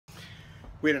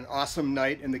We had an awesome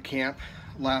night in the camp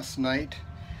last night.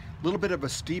 A little bit of a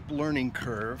steep learning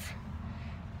curve,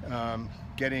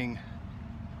 getting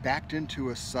backed into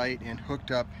a site and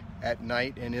hooked up at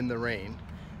night and in the rain.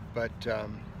 But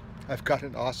I've got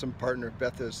an awesome partner.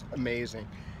 Beth is amazing.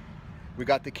 We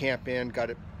got the camp in,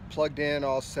 got it plugged in,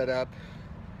 all set up.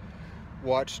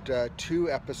 Watched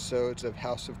 2 episodes of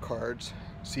House of Cards,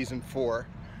 season 4.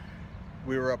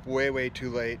 We were up way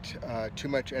too late, too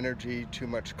much energy, too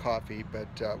much coffee,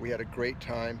 but we had a great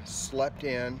time, slept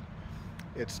in.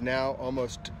 It's now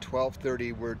almost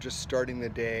 12:30, we're just starting the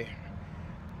day.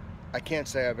 I can't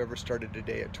say I've ever started a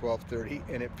day at 12:30,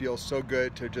 and it feels so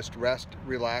good to just rest,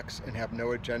 relax, and have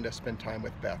no agenda, spend time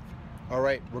with Beth. All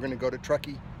right, we're gonna go to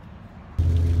Truckee.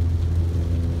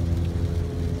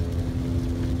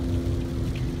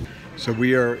 So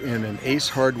we are in an Ace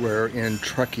Hardware in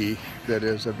Truckee that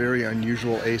is a very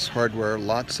unusual Ace Hardware.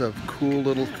 Lots of cool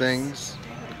little things.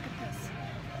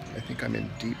 I think I'm in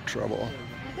deep trouble.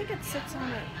 I think it sits on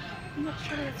it. I'm not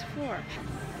sure what it's for.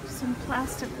 Some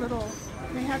plastic little,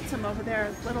 they had some over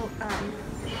there, little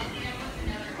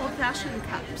old-fashioned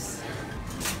cups.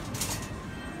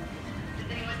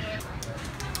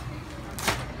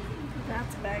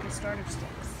 That's a bag of starter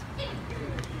sticks.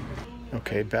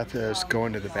 Okay, Beth is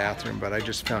going to the bathroom, but I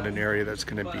just found an area that's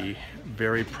going to be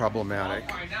very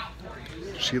problematic.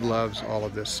 She loves all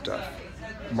of this stuff.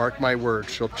 Mark my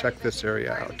words, she'll check this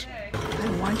area out. I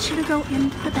want you to go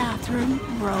into the bathroom,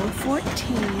 row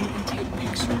 14, and take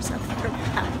pictures of your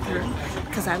bathroom,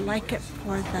 because I like it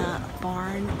for the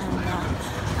barn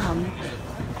and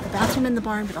the bathroom in the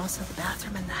barn, but also the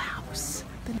bathroom in the house.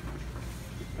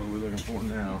 What are we looking for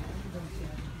now?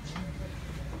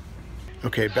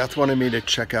 Okay, Beth wanted me to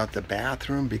check out the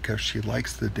bathroom because she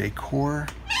likes the decor.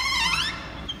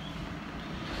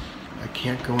 I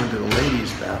can't go into the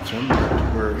ladies' bathroom,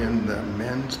 but we're in the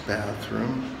men's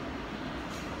bathroom.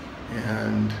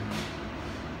 And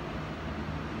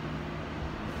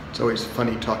it's always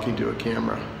funny talking to a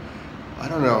camera. I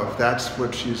don't know if that's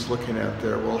what she's looking at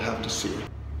there. We'll have to see.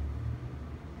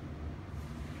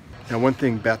 Now, one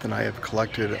thing Beth and I have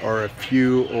collected are a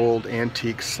few old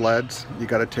antique sleds. You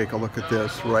got to take a look at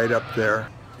this right up there.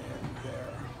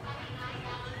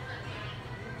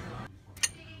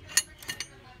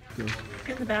 In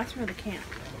the bathroom of the camp.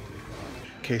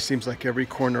 Okay, seems like every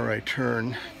corner I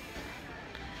turn,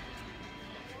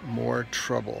 more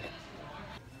trouble.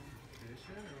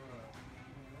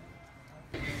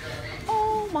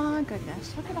 Oh my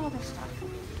goodness, look at all this stuff.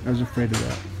 I was afraid of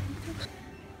that.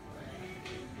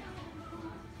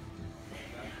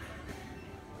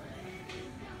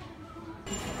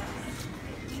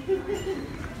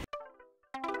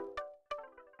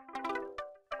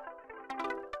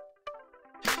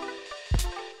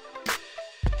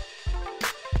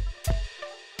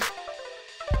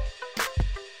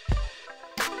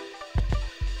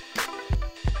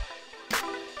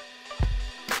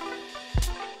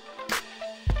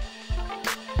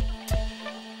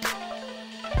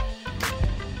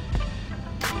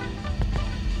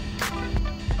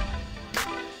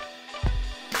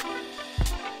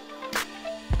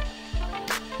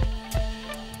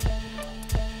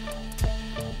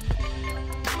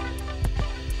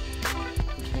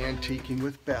 Antiquing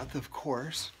with Beth, of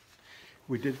course.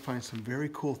 We did find some very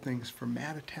cool things for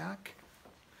Mat Attack.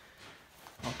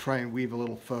 I'll try and weave a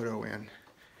little photo in,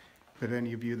 but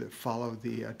any of you that follow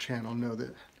the channel know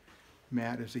that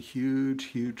Matt is a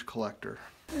huge collector.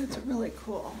 It's really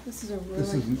cool. This is a really...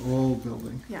 This is an old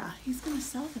building. Yeah, he's going to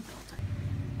sell the building.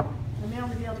 I may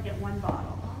only be able to get one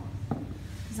bottle,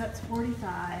 because that's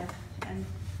 $45 and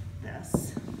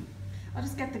this. I'll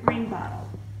just get the green bottle.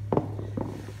 I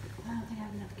don't think I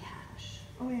have enough cash.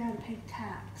 Oh yeah, I pay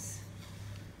tax.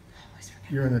 I always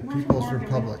forget. You're in the People's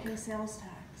Republic. Pay sales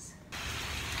tax.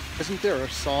 Isn't there a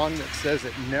song that says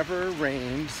it never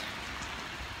rains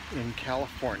in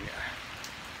California?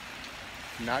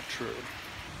 Not true.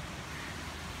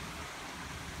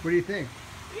 What do you think?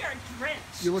 We are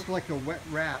drenched. You look like a wet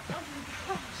rat. Oh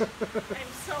my gosh,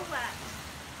 I'm so wet.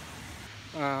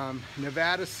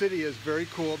 Nevada City is very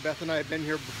cool. Beth and I have been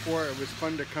here before. It was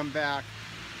fun to come back.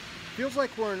 Feels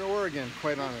like we're in Oregon,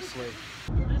 quite honestly.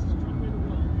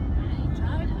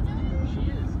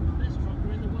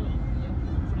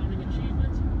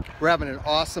 We're having an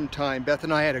awesome time. Beth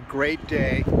and I had a great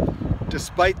day,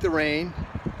 despite the rain.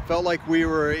 Felt like we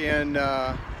were in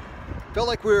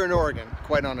Oregon,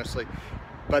 quite honestly.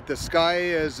 But the sky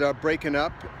is breaking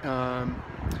up.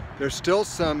 There's still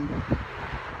some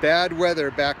bad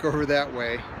weather back over that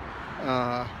way,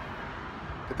 but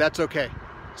that's okay.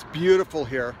 It's beautiful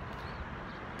here.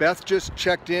 Beth just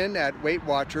checked in at Weight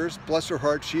Watchers. Bless her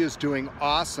heart, she is doing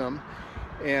awesome.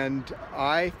 And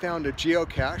I found a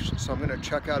geocache, so I'm going to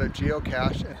check out a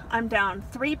geocache. I'm down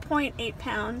 3.8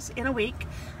 pounds in a week,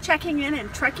 checking in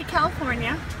Truckee,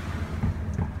 California.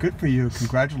 Good for you.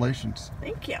 Congratulations.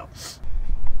 Thank you.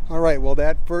 All right, well,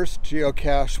 that first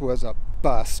geocache was a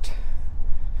bust.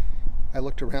 I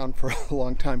looked around for a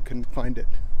long time, couldn't find it.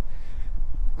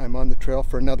 I'm on the trail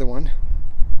for another one.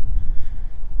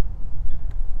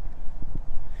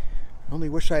 I only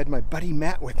wish I had my buddy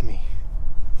Matt with me.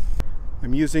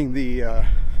 I'm using the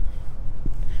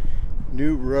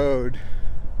new Rode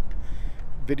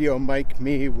Video Mic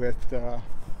Me with the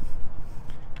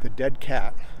dead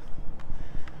cat.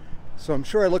 So I'm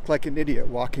sure I look like an idiot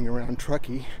walking around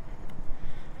Truckee,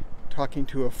 talking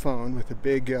to a phone with a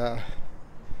big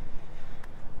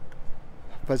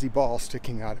fuzzy ball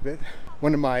sticking out of it.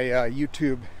 One of my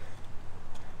YouTube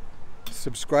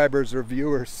subscribers or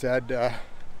viewers said,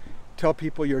 tell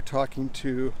people you're talking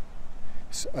to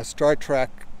a Star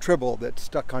Trek tribble that's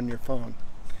stuck on your phone.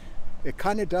 It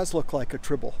kind of does look like a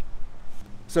tribble.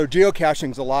 So geocaching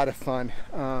is a lot of fun.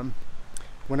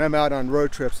 When I'm out on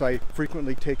road trips, I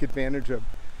frequently take advantage of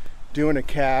doing a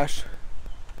cache.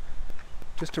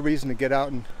 Just a reason to get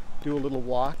out and do a little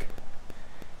walk,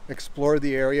 explore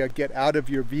the area, get out of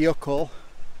your vehicle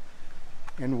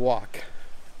and walk.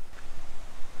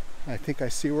 I think I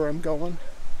see where I'm going.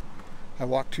 I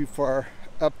walked too far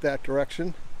up that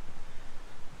direction.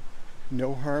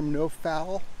 No harm, no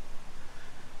foul.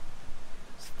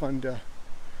 It's fun to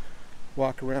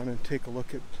walk around and take a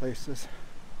look at places.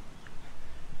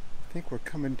 I think we're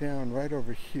coming down right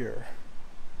over here.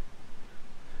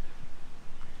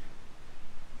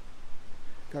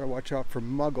 Gotta watch out for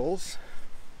muggles.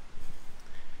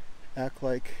 Act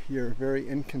like you're very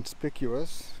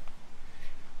inconspicuous,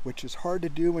 which is hard to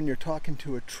do when you're talking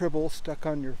to a tribble stuck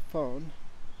on your phone.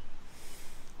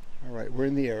 All right, we're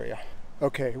in the area.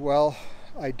 Okay, well,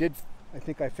 I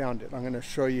think I found it. I'm going to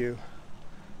show you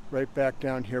right back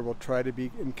down here. We'll try to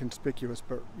be inconspicuous,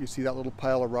 but you see that little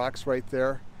pile of rocks right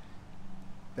there?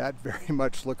 That very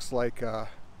much looks like,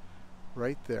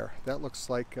 right there, that looks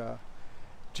like a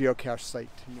geocache site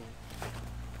to me.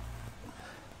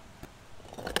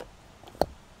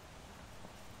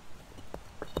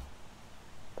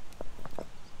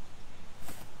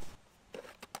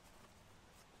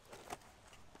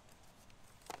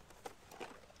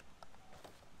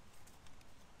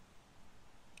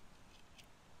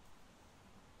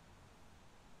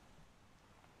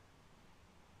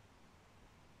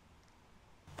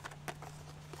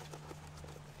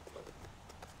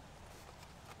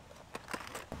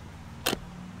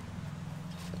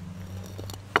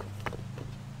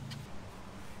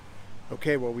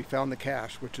 Okay, well, we found the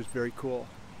cache, which is very cool.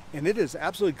 And it is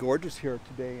absolutely gorgeous here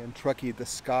today in Truckee. The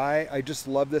sky, I just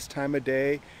love this time of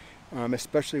day,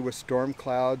 especially with storm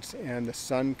clouds and the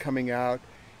sun coming out.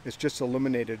 It's just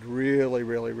illuminated really,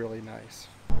 really, really nice.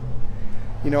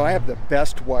 You know, I have the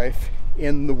best wife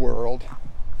in the world.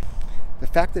 The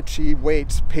fact that she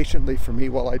waits patiently for me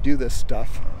while I do this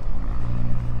stuff,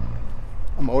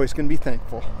 I'm always going to be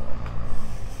thankful.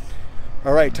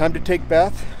 All right, time to take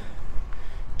Beth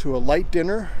to a light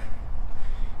dinner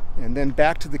and then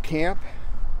back to the camp.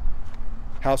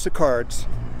 House of cards.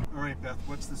 All right, Beth,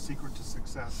 what's the secret to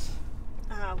success?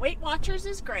 Weight Watchers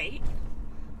is great.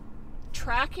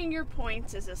 Tracking your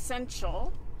points is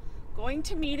essential. Going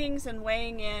to meetings and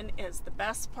weighing in is the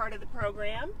best part of the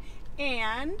program.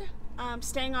 And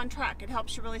staying on track. It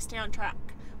helps you really stay on track.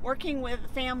 Working with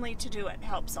family to do it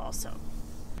helps also.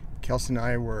 Kelsey and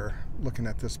I were looking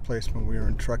at this place when we were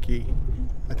in Truckee,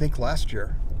 I think last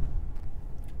year.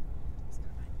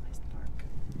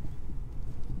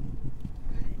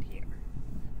 Right here,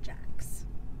 Jack's.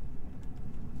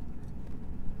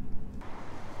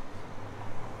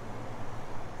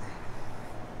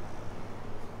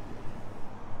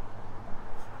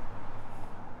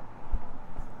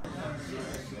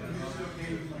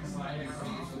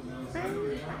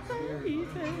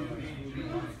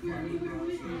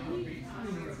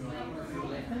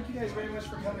 Thank you guys very much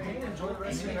for coming in. Enjoy the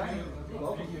rest of your night.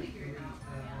 Welcome.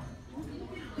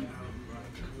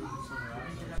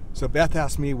 So Beth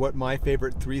asked me what my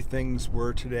favorite 3 things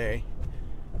were today.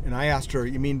 And I asked her,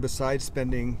 you mean besides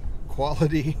spending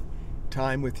quality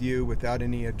time with you without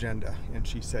any agenda? And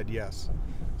she said yes.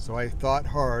 So I thought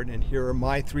hard, and here are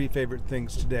my 3 favorite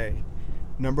things today.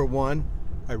 Number 1,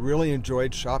 I really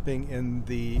enjoyed shopping in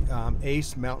the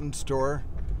Ace Mountain store.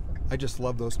 I just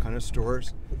love those kind of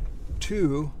stores.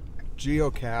 2,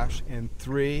 geocache, and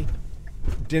 3,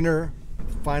 dinner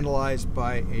finalized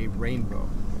by a rainbow.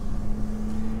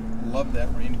 love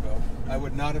that rainbow. I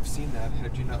would not have seen that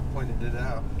had you not pointed it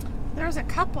out. There was a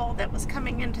couple that was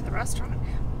coming into the restaurant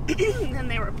and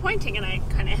they were pointing and I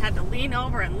kind of had to lean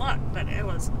over and look, but it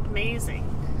was amazing.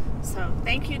 So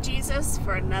thank you, Jesus,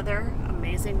 for another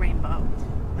amazing rainbow.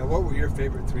 Now, what were your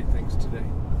favorite 3 things today?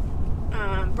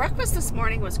 Breakfast this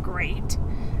morning was great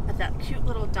at that cute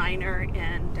little diner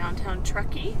in downtown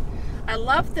Truckee. I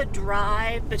loved the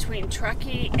drive between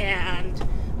Truckee and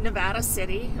Nevada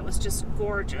City. It was just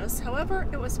gorgeous. However,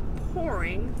 it was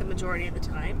pouring the majority of the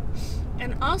time.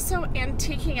 And also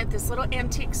antiquing at this little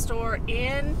antique store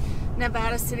in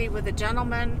Nevada City with a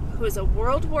gentleman who is a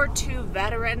World War II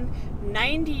veteran,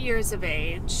 90 years of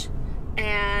age,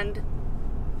 and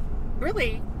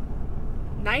really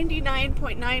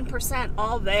 99.9%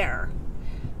 all there.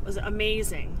 It was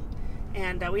amazing.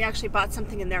 And we actually bought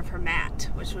something in there for Matt,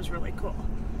 which was really cool.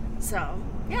 So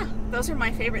yeah, those are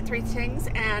my favorite 3 things.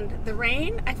 And the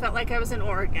rain, I felt like I was in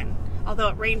Oregon, although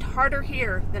it rained harder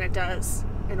here than it does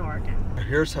in Oregon.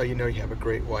 Here's how you know you have a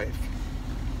great wife.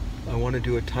 I want to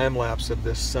do a time lapse of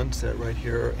this sunset right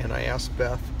here, and I asked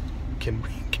Beth, can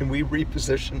we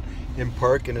reposition and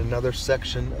park in another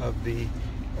section of the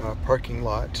parking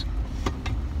lot?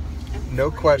 No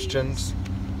questions.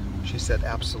 She said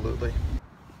absolutely.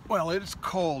 Well, it is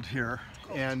cold here,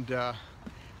 and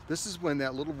this is when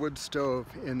that little wood stove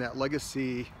in that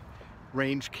Legacy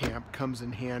Range Camp comes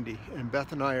in handy. And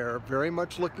Beth and I are very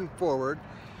much looking forward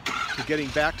to getting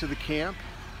back to the camp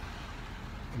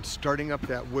and starting up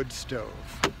that wood stove.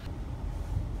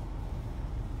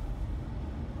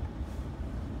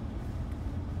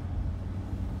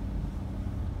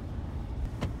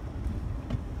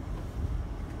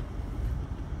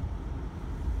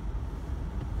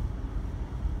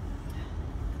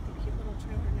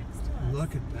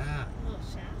 Look at that. A little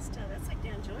Shasta. That's like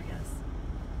Dan Joyous.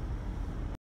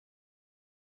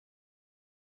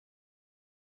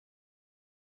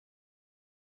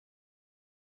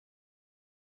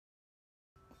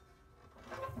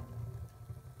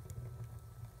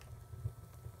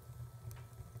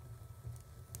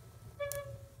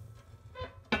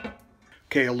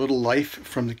 Okay, a little life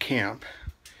from the camp.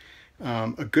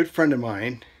 A good friend of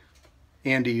mine,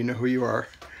 Andy, you know who you are.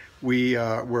 We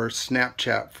were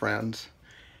Snapchat friends.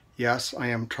 Yes, I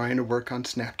am trying to work on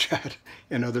Snapchat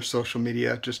and other social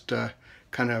media, just to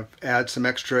kind of add some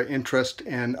extra interest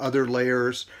and other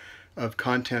layers of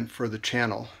content for the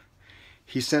channel.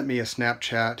 He sent me a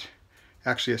Snapchat,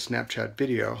 actually a Snapchat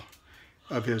video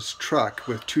of his truck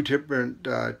with 2 different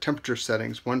temperature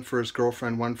settings, one for his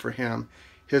girlfriend, one for him.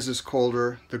 His is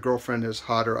colder, the girlfriend is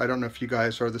hotter. I don't know if you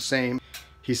guys are the same.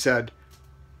 He said,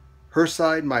 her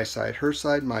side, my side, her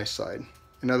side, my side.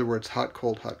 In other words, hot,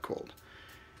 cold, hot, cold.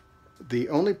 The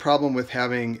only problem with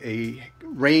having a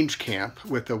range camp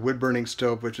with a wood-burning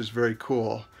stove, which is very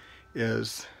cool,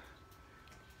 is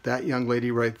that young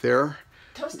lady right there.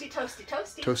 Toasty, toasty,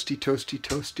 toasty. Toasty,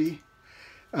 toasty,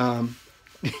 toasty.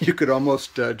 You could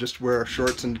almost just wear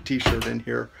shorts and a t-shirt in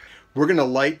here. We're going to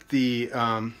light the...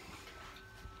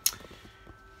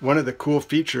 one of the cool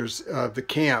features of the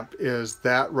camp is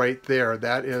that right there.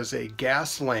 That is a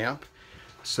gas lamp.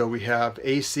 So we have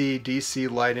AC, DC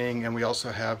lighting, and we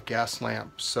also have gas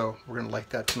lamps. So we're going to light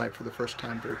that tonight for the first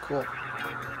time. Very cool.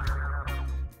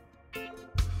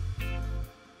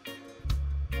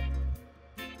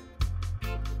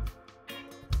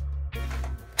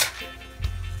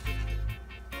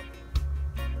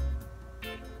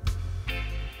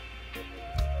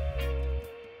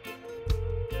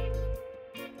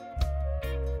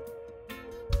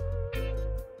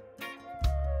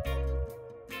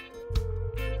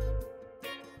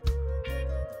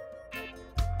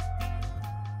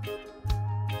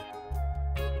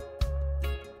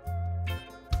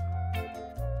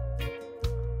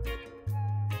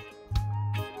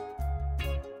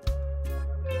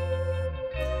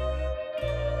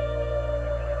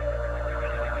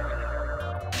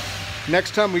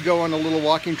 Next time we go on a little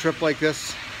walking trip like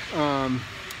this, and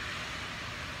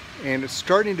it's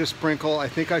starting to sprinkle, I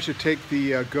think I should take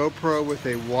the GoPro with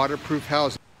a waterproof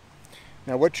housing.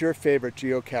 Now, what's your favorite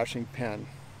geocaching pen?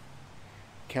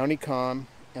 County Com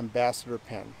Ambassador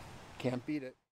pen. Can't beat it.